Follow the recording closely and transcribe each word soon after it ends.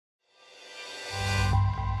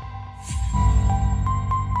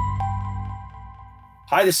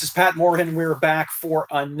Hi, this is Pat Moorhead, and we're back for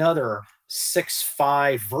another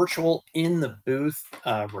 6.5 virtual in the booth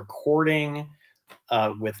recording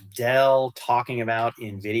with Dell talking about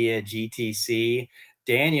NVIDIA GTC.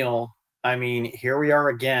 Daniel, I mean, here we are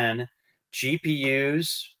again.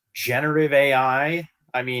 GPUs, generative AI.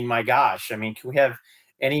 I mean, my gosh. I mean, can we have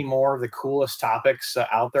any more of the coolest topics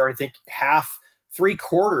out there? I think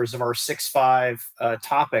three-quarters of our 6.5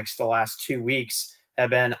 topics the last 2 weeks have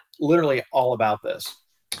been literally all about this.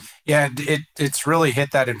 Yeah, it's really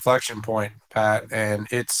hit that inflection point, Pat, and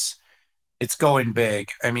it's going big.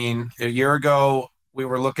 I mean, a year ago we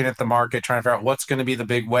were looking at the market trying to figure out what's going to be the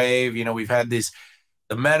big wave. You know, we've had the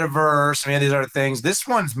metaverse, we had these other things. This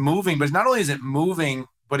one's moving, but not only is it moving,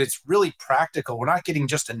 but it's really practical. We're not getting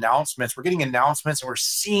just announcements. We're getting announcements and we're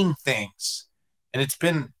seeing things. And it's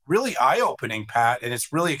been really eye-opening, Pat, and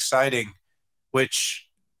it's really exciting, which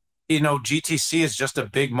GTC is just a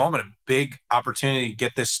big moment, a big opportunity to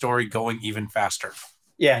get this story going even faster.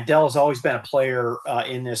 Yeah, Dell has always been a player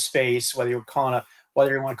in this space, whether you want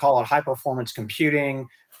to call it high performance computing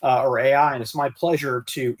or AI. And it's my pleasure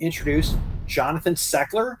to introduce Jonathan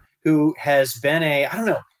Seckler, who has been I don't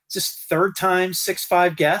know, it's his third time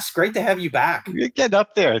 6.5 guest. Great to have you back. You're getting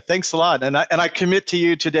up there. Thanks a lot. And I commit to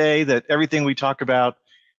you today that everything we talk about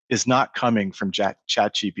is not coming from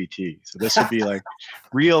ChatGPT. So this will be like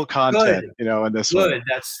real content, in this one. Good.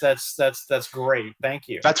 That's great. Thank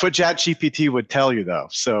you. That's what ChatGPT would tell you, though.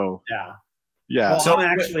 So yeah. Well, so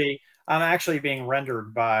I'm actually being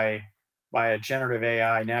rendered by a generative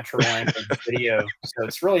AI natural language video. So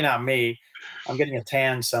it's really not me. I'm getting a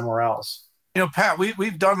tan somewhere else. Pat,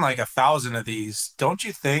 we've done like 1,000 of these. Don't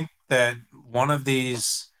you think that one of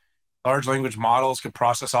these large language models could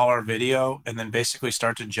process all our video and then basically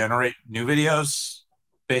start to generate new videos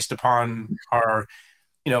based upon our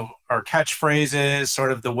catchphrases,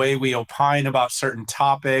 sort of the way we opine about certain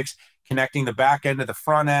topics, connecting the back end to the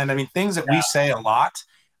front end. I mean, things that we say a lot.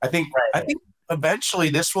 I think eventually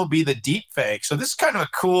this will be the deep fake. So this is kind of a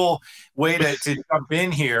cool way to jump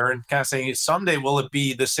in here and kind of saying someday will it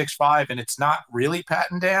be the 6.5 and it's not really Pat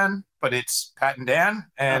and Dan, but it's Pat and Dan.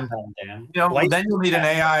 And then you'll need an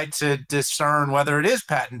AI to discern whether it is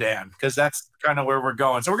Pat and Dan, because that's kind of where we're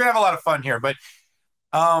going. So we're gonna have a lot of fun here. But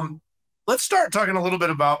let's start talking a little bit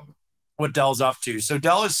about what Dell's up to. So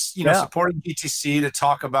Dell is supporting GTC to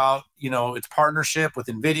talk about its partnership with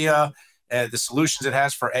NVIDIA, the solutions it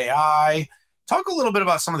has for AI. Talk a little bit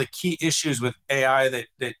about some of the key issues with AI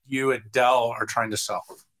that you at Dell are trying to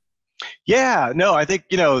solve. Yeah, no, I think,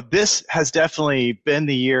 this has definitely been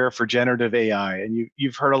the year for generative AI, and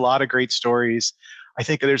you've heard a lot of great stories. I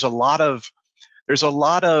think there's a lot of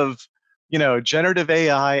generative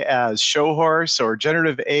AI as show horse or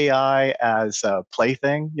generative AI as a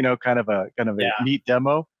plaything, kind of a neat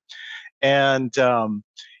demo. And,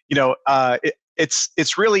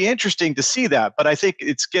 it's really interesting to see that, but I think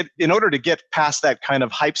in order to get past that kind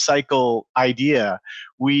of hype cycle idea,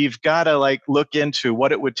 we've got to look into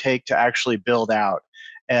what it would take to actually build out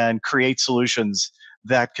and create solutions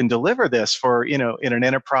that can deliver this for in an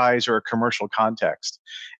enterprise or a commercial context.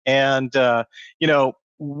 And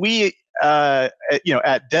we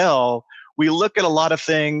at Dell, we look at a lot of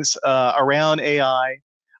things around AI.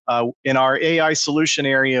 In our AI solution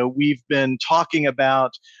area, we've been talking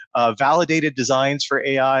about validated designs for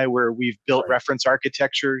AI, where we've built reference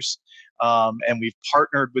architectures, and we've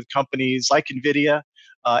partnered with companies like NVIDIA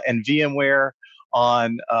and VMware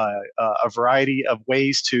on a variety of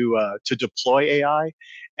ways to deploy AI.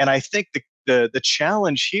 And I think the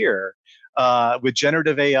challenge here with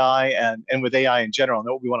generative AI and with AI in general, and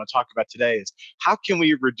what we want to talk about today, is how can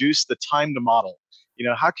we reduce the time to model?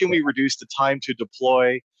 How can we reduce the time to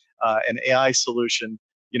deploy an AI solution,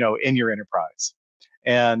 in your enterprise?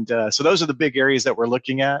 And so those are the big areas that we're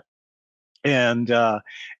looking at, and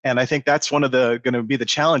I think that's one of going to be the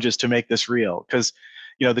challenges to make this real, because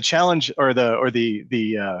the challenge or the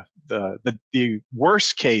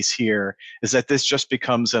worst case here is that this just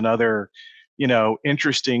becomes another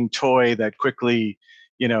interesting toy that quickly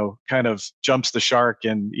kind of jumps the shark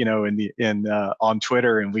and on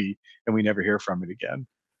Twitter, and we never hear from it again.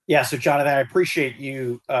 Yeah, so Jonathan, I appreciate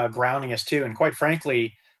you grounding us too. And quite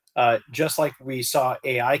frankly, just like we saw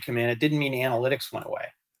AI come in, it didn't mean analytics went away,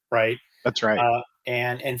 right? That's right.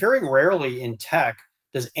 And very rarely in tech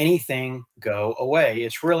does anything go away.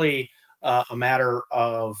 It's really a matter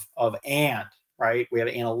of right? We have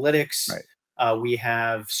analytics, we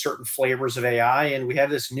have certain flavors of AI, and we have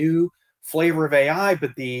this new flavor of AI.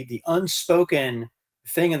 But the unspoken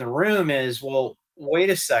thing in the room is, well, wait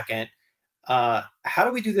a second. How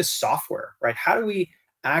do we do this software, right? How do we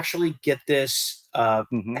actually get this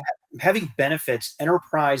Mm-hmm. having benefits,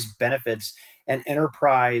 enterprise benefits, and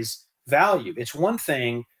enterprise value. It's one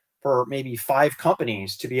thing for maybe 5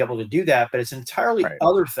 companies to be able to do that, but it's an entirely Right.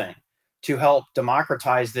 other thing to help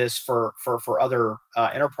democratize this for other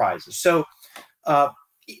enterprises. So, are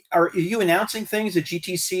you announcing things at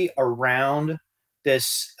GTC around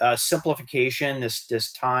this simplification,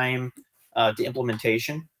 this time to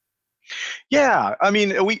implementation? Yeah, I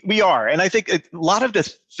mean, we are, and I think a lot of the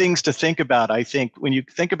things to think about. I think when you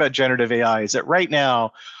think about generative AI, is that right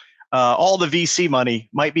now all the VC money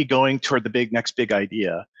might be going toward the next big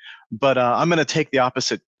idea, but I'm going to take the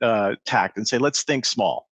opposite tact and say let's think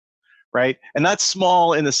small, right? And that's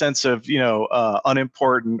small in the sense of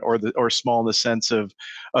unimportant, or small in the sense of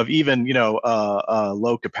even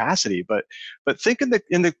low capacity, but think in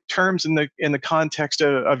the terms in the context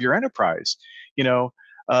of your enterprise.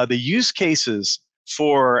 The use cases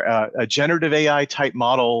for a generative AI type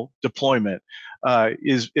model deployment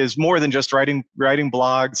is more than just writing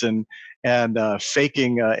blogs and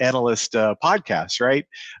faking analyst podcasts, right?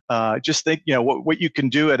 Just think, what you can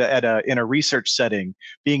do in a research setting,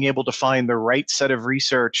 being able to find the right set of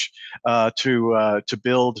research to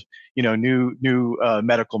build new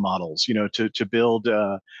medical models, to build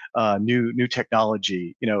new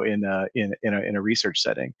technology, in a research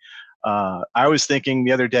setting. I was thinking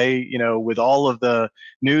the other day, with all of the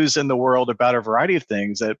news in the world about a variety of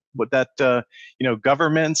things, that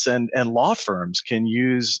governments and law firms can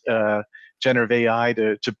use generative AI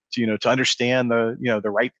to understand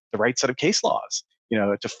the right set of case laws,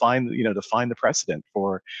 to find the precedent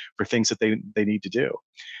for things that they need to do.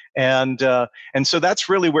 And so that's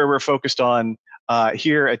really where we're focused on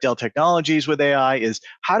here at Dell Technologies with AI, is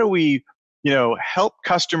how do we help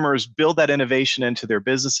customers build that innovation into their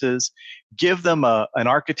businesses, give them an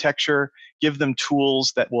architecture, give them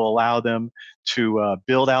tools that will allow them to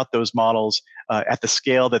build out those models at the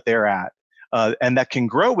scale that they're at, and that can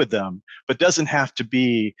grow with them, but doesn't have to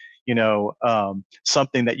be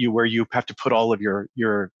something where you have to put all of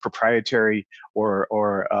your proprietary or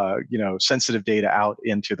sensitive data out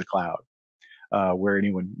into the cloud, where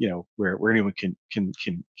anyone can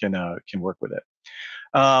work with it.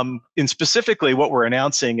 And specifically, what we're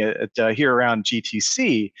announcing at here around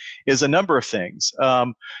GTC is a number of things.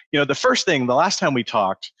 The first thing, the last time we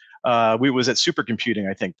talked, we was at supercomputing,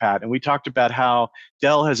 I think, Pat, and we talked about how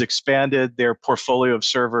Dell has expanded their portfolio of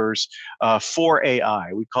servers for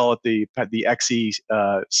AI. We call it the XE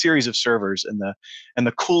series of servers, and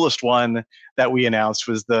the coolest one that we announced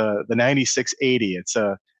was the 9680. It's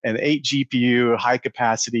an 8 GPU, high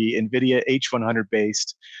capacity NVIDIA H100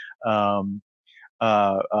 based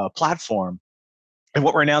platform. And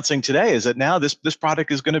what we're announcing today is that now this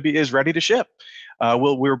product is ready to ship.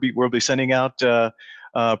 We'll be sending out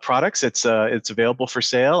products. It's available for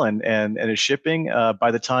sale and is shipping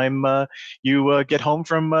by the time you get home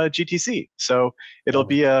from GTC. So it'll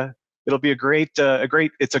be a great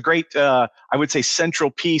I would say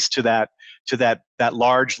central piece to that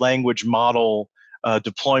large language model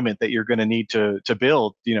deployment that you're going to need to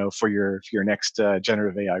build for your next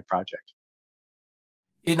generative AI project.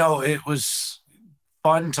 It was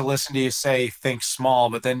fun to listen to you say think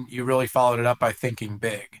small, but then you really followed it up by thinking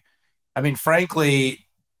big. I mean, frankly,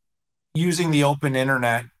 using the open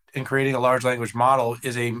internet and creating a large language model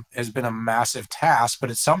has been a massive task,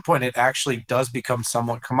 but at some point it actually does become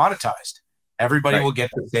somewhat commoditized. Everybody will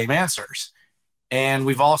get the same answers. And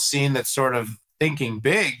we've all seen that sort of thinking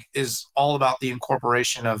big is all about the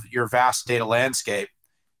incorporation of your vast data landscape.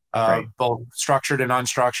 Both structured and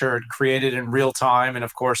unstructured, created in real time, and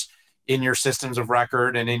of course in your systems of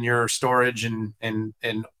record and in your storage and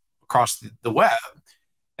across the web.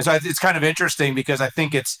 And so it's kind of interesting because I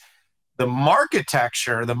think it's the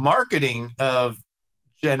marketecture, the marketing of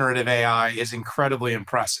generative AI is incredibly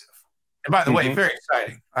impressive. And by the way, very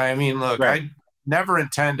exciting. I mean, look, I never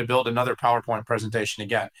intend to build another PowerPoint presentation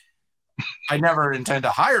again. I never intend to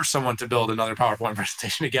hire someone to build another PowerPoint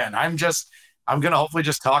presentation again. I'm going to hopefully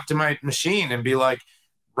just talk to my machine and be like,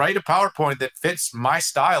 write a PowerPoint that fits my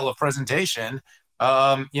style of presentation,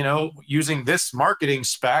 using this marketing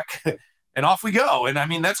spec, and off we go. And I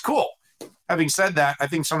mean, that's cool. Having said that, I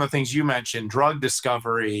think some of the things you mentioned, drug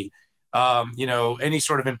discovery, any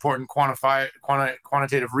sort of important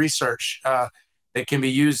quantitative research that can be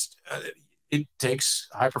used, it takes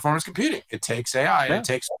high performance computing. It takes AI. It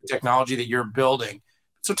takes technology that you're building.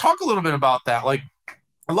 So talk a little bit about that. Like,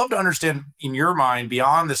 I'd love to understand in your mind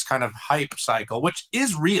beyond this kind of hype cycle, which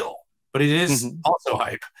is real, but it is also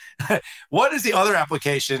hype. What is the other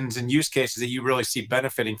applications and use cases that you really see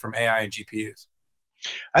benefiting from AI and GPUs?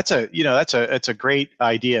 That's a great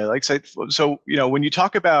idea. Like so when you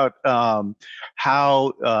talk about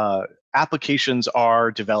how applications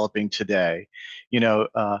are developing today,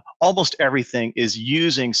 almost everything is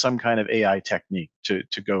using some kind of AI technique to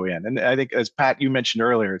go in. And I think, as Pat, you mentioned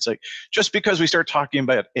earlier, it's like, just because we start talking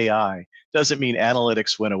about AI doesn't mean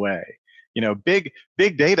analytics went away. Big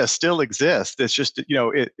data still exists. It's just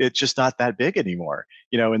it's just not that big anymore.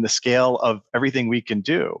 In the scale of everything we can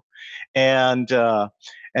do. And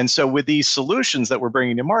and so with these solutions that we're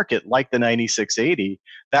bringing to market, like the 9680,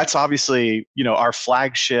 that's obviously our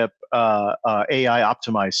flagship AI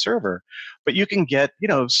optimized server. But you can get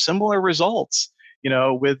similar results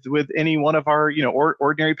with any one of our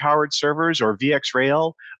ordinary powered servers or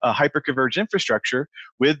VxRail hyperconverged infrastructure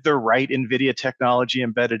with the right NVIDIA technology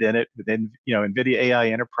embedded in it, within NVIDIA AI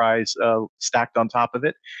Enterprise stacked on top of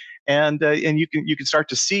it, and you can start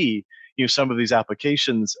to see some of these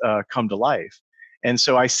applications come to life. And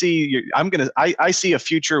so I see I see a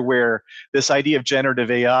future where this idea of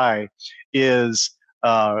generative AI is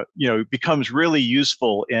becomes really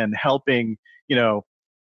useful in helping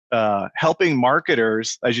helping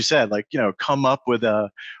marketers, as you said, come up with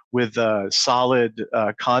a solid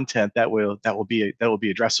content that will be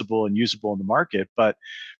addressable and usable in the market, but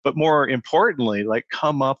more importantly,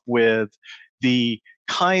 come up with the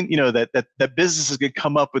kind that businesses could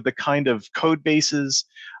come up with the kind of code bases,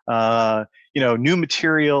 new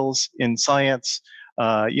materials in science,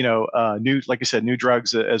 new, like I said, new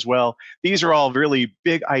drugs as well. These are all really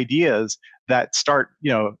big ideas that start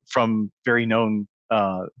from very known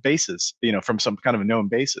basis, from some kind of a known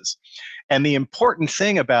basis. And the important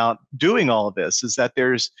thing about doing all of this is that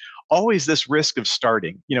there's always this risk of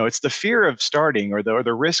starting. It's the fear of starting, or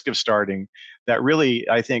the risk of starting, that really,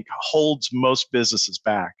 I think, holds most businesses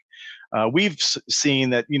back. We've seen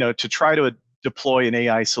that to try to deploy an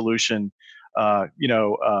AI solution, like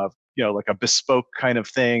a bespoke kind of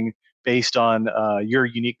thing based on your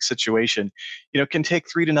unique situation, can take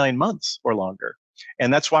 3 to 9 months or longer.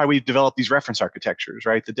 And that's why we've developed these reference architectures,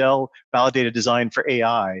 right? The Dell Validated Design for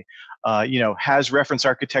AI, has reference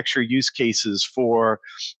architecture use cases for,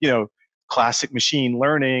 classic machine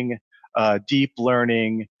learning, deep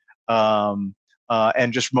learning, and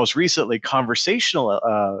just most recently conversational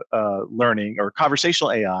learning, or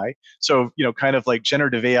conversational AI. So, kind of like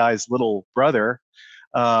generative AI's little brother,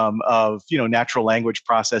 of natural language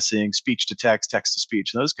processing, speech to text, text to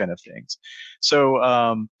speech, and those kind of things.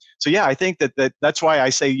 So yeah, I think that's why I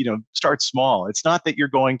say start small. It's not that you're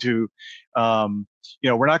going to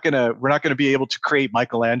we're not gonna be able to create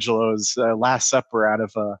Michelangelo's Last Supper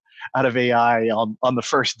out of AI on the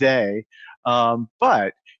first day,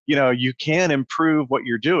 but you can improve what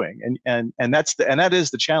you're doing, and that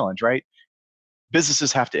is the challenge, right?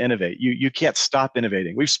 Businesses have to innovate. You can't stop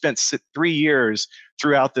innovating. We've spent 3 years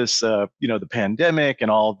throughout this, the pandemic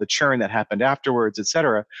and all of the churn that happened afterwards, et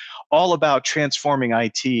cetera, all about transforming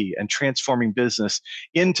IT and transforming business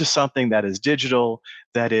into something that is digital,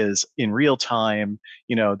 that is in real time,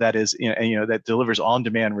 that is, that delivers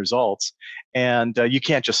on-demand results. And you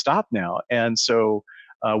can't just stop now. And so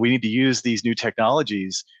we need to use these new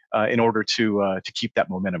technologies in order to keep that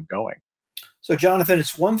momentum going. So, Jonathan,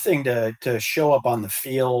 it's one thing to show up on the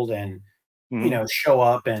field and show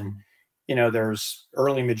up, and there's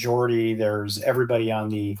early majority, there's everybody on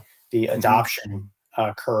the adoption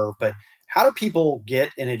curve, but how do people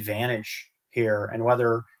get an advantage here, and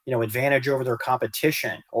whether advantage over their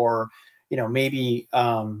competition, or maybe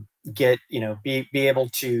get be able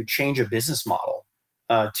to change a business model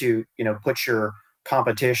to put your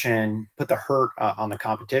competition, put the hurt on the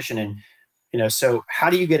competition, and so how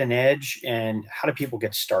do you get an edge, and how do people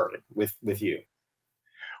get started with you?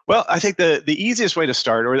 Well, I think the easiest way to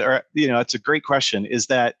start, or it's a great question, is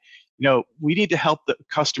that we need to help the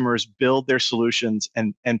customers build their solutions,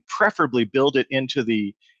 and preferably build it into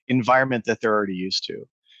the environment that they're already used to.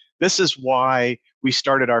 This is why we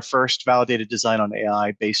started our first validated design on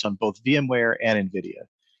AI based on both VMware and NVIDIA.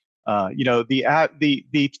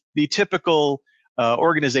 The typical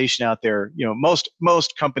organization out there,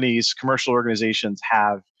 most companies, commercial organizations,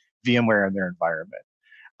 have VMware in their environment.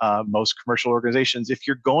 Most commercial organizations, if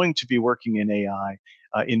you're going to be working in AI,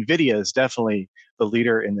 NVIDIA is definitely the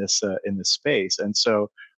leader in this space. And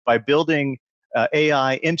so by building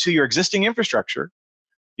AI into your existing infrastructure,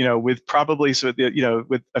 with probably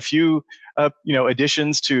with a few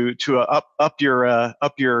additions to up your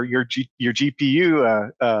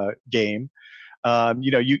GPU game,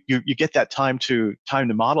 you get that time to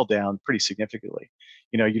model down pretty significantly.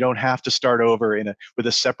 You don't have to start over with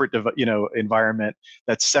a separate environment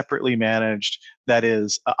that's separately managed, that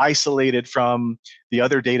is isolated from the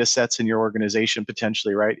other data sets in your organization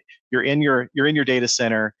potentially, right? You're in your data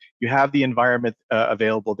center. You have the environment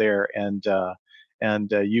available there, and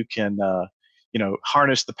you can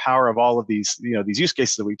harness the power of all of these these use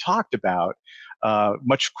cases that we talked about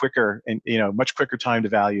much quicker, and much quicker time to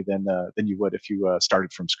value than you would if you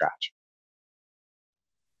started from scratch.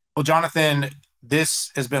 Well, Jonathan,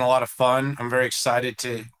 this has been a lot of fun. I'm very excited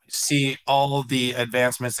to see all of the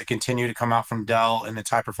advancements that continue to come out from Dell in its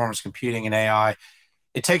high performance computing and AI.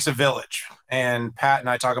 It takes a village, and Pat and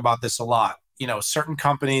I talk about this a lot. Certain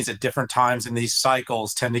companies at different times in these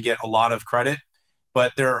cycles tend to get a lot of credit,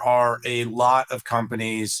 but there are a lot of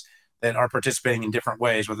companies that are participating in different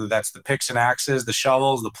ways, whether that's the picks and axes, the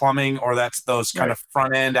shovels, the plumbing, or that's those kind of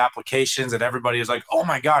front end applications that everybody is like, oh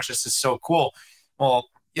my gosh, this is so cool. Well,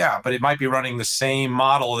 yeah, but it might be running the same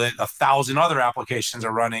model that 1,000 other applications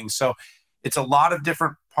are running. So it's a lot of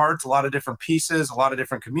different parts, a lot of different pieces, a lot of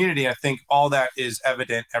different community. I think all that is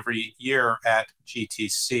evident every year at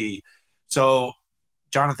GTC. So,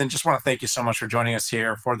 Jonathan, just want to thank you so much for joining us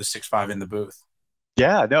here for the 6.5 in the booth.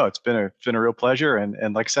 Yeah, no, it's been a real pleasure,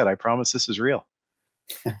 and like I said, I promise this is real.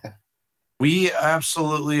 We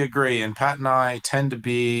absolutely agree, and Pat and I tend to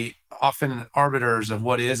be often arbiters of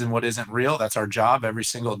what is and what isn't real. That's our job every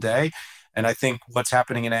single day. And I think what's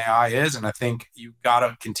happening in AI is, and I think you've got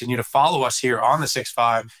to continue to follow us here on the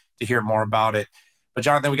 6.5 to hear more about it. But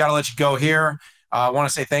Jonathan, we got to let you go here. I want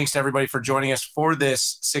to say thanks to everybody for joining us for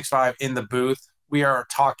this 6.5 in the booth. We are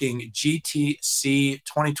talking GTC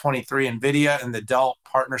 2023 NVIDIA and the Dell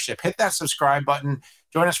partnership. Hit that subscribe button.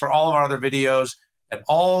 Join us for all of our other videos at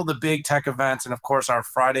all the big tech events, and of course our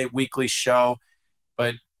Friday weekly show.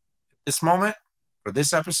 But at this moment, for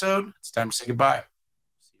this episode, it's time to say goodbye.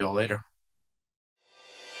 See you all later.